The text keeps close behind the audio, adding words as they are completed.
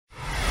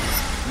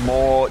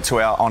More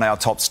on our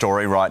top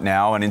story right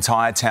now. An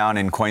entire town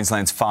in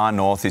Queensland's far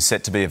north is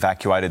set to be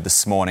evacuated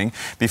this morning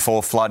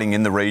before flooding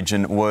in the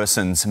region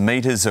worsens.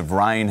 Metres of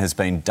rain has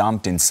been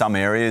dumped in some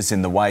areas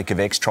in the wake of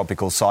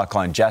ex-tropical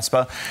cyclone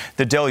Jasper.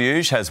 The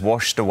deluge has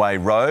washed away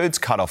roads,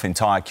 cut off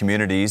entire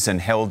communities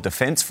and held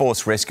Defence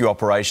Force rescue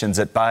operations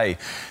at bay.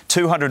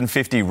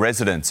 250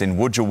 residents in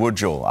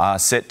Wujal are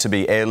set to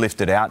be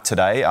airlifted out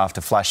today after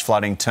flash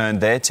flooding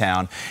turned their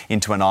town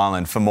into an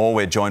island. For more,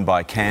 we're joined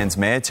by Cairns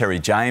Mayor Terry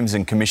James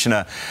and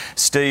Commissioner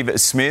Steve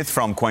Smith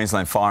from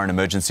Queensland Fire and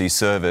Emergency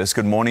Service.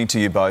 Good morning to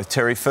you both.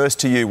 Terry, first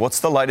to you. What's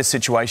the latest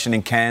situation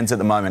in Cairns at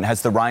the moment?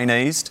 Has the rain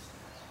eased?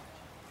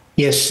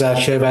 Yes,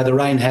 Shervo, the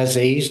rain has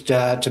eased.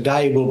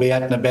 Today we'll be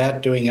out and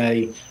about doing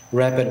a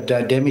rapid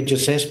damage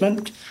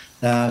assessment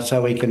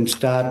so we can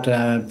start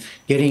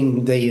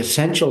getting the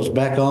essentials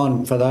back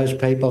on for those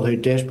people who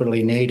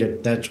desperately need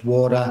it. That's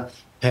water,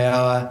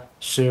 power,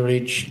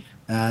 sewage,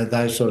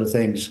 those sort of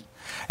things.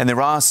 And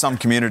there are some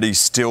communities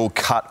still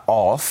cut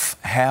off.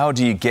 How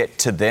do you get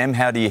to them?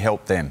 How do you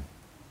help them?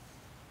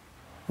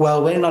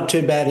 Well, we're not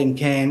too bad in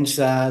Cairns.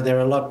 They're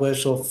a lot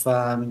worse off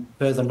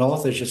further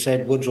north, as you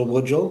said,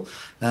 Wujal.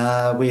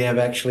 We have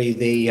actually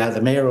the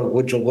Mayor of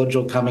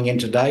Wujal coming in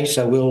today,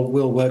 so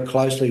we'll work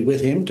closely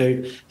with him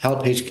to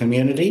help his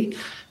community.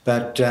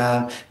 But,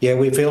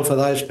 we feel for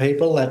those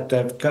people that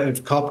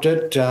have copped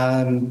it.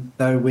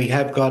 Though we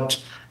have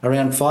got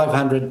around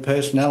 500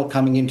 personnel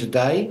coming in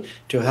today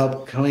to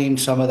help clean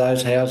some of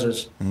those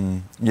houses.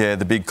 Yeah,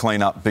 the big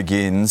clean-up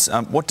begins.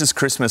 What does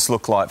Christmas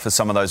look like for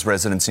some of those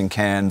residents in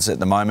Cairns at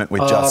the moment?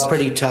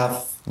 Pretty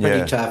tough. We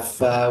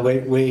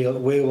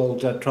will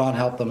try and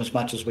help them as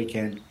much as we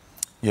can.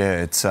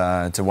 Yeah, it's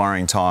a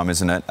worrying time,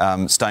 isn't it?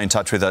 Stay in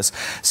touch with us.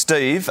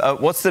 Steve,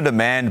 what's the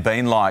demand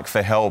been like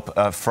for help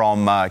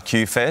from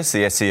QFES,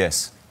 the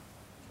SES?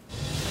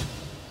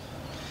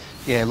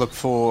 Yeah, look,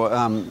 for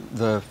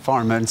the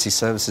Fire Emergency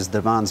Services,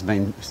 demand's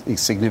been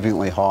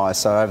significantly high.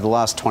 So over the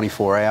last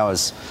 24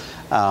 hours,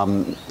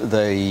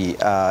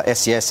 the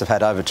SES have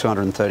had over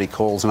 230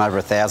 calls and over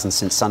 1,000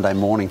 since Sunday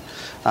morning.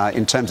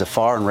 In terms of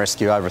fire and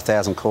rescue, over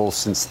 1,000 calls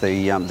since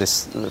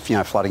this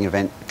flooding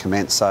event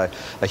commenced. So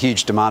a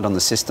huge demand on the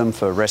system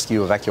for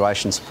rescue,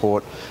 evacuation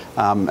support,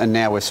 and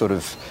now we're sort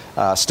of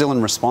still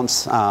in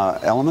response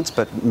elements,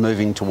 but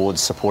moving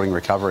towards supporting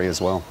recovery as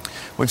well.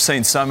 We've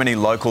seen so many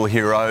local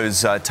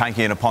heroes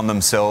taking it upon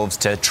themselves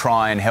to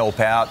try and help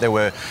out. There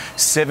were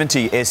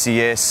 70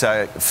 SES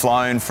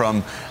flown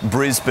from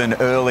Brisbane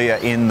earlier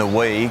in the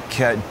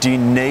week. Do you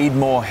need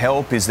more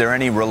help? Is there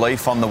any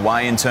relief on the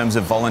way in terms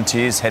of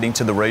volunteers heading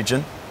to the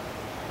region?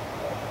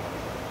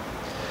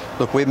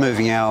 Look, we're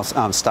moving our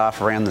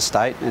staff around the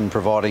state and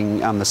providing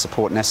the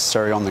support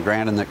necessary on the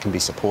ground and that can be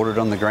supported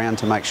on the ground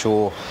to make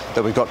sure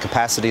that we've got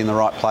capacity in the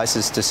right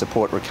places to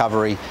support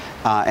recovery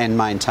and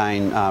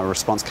maintain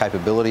response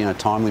capability in a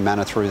timely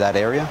manner through that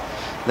area.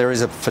 There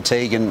is a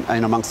fatigue in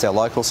amongst our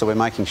locals, so we're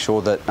making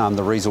sure that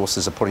the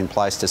resources are put in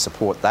place to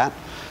support that.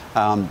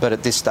 But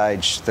at this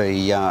stage,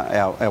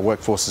 our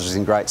workforce is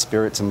in great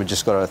spirits, and we've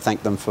just got to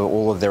thank them for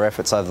all of their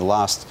efforts over the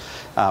last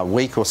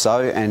week or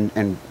so,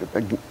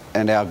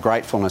 and our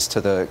gratefulness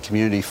to the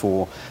community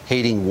for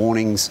heeding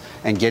warnings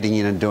and getting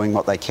in and doing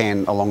what they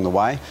can along the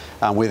way.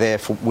 We're there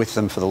with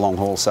them for the long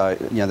haul, so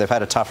they've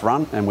had a tough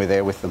run, and we're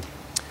there with them.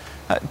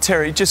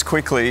 Terry, just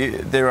quickly,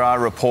 there are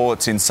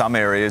reports in some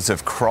areas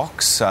of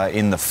crocs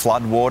in the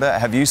floodwater.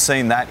 Have you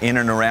seen that in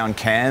and around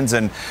Cairns,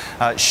 and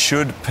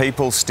should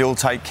people still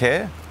take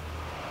care?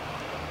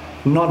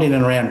 Not in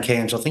and around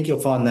Cairns. I think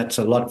you'll find that's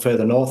a lot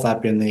further north,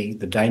 up in the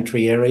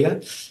Daintree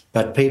area.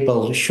 But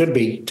people should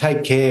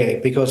take care,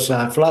 because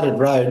flooded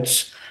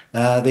roads,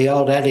 the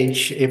old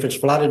adage, if it's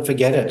flooded,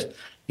 forget it.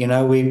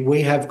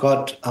 We have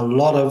got a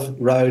lot of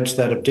roads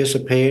that have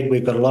disappeared.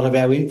 We've got a lot of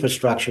our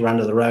infrastructure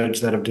under the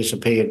roads that have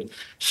disappeared.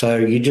 So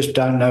you just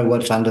don't know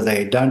what's under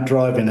there. Don't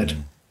drive in it.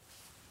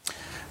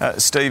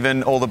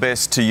 Stephen, all the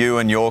best to you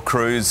and your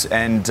crews,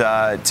 and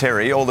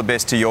Terry, all the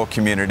best to your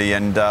community.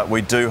 And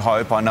we do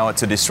hope, I know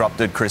it's a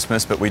disrupted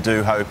Christmas, but we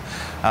do hope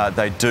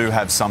they do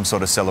have some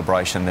sort of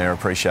celebration there.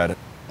 Appreciate it.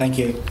 Thank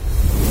you.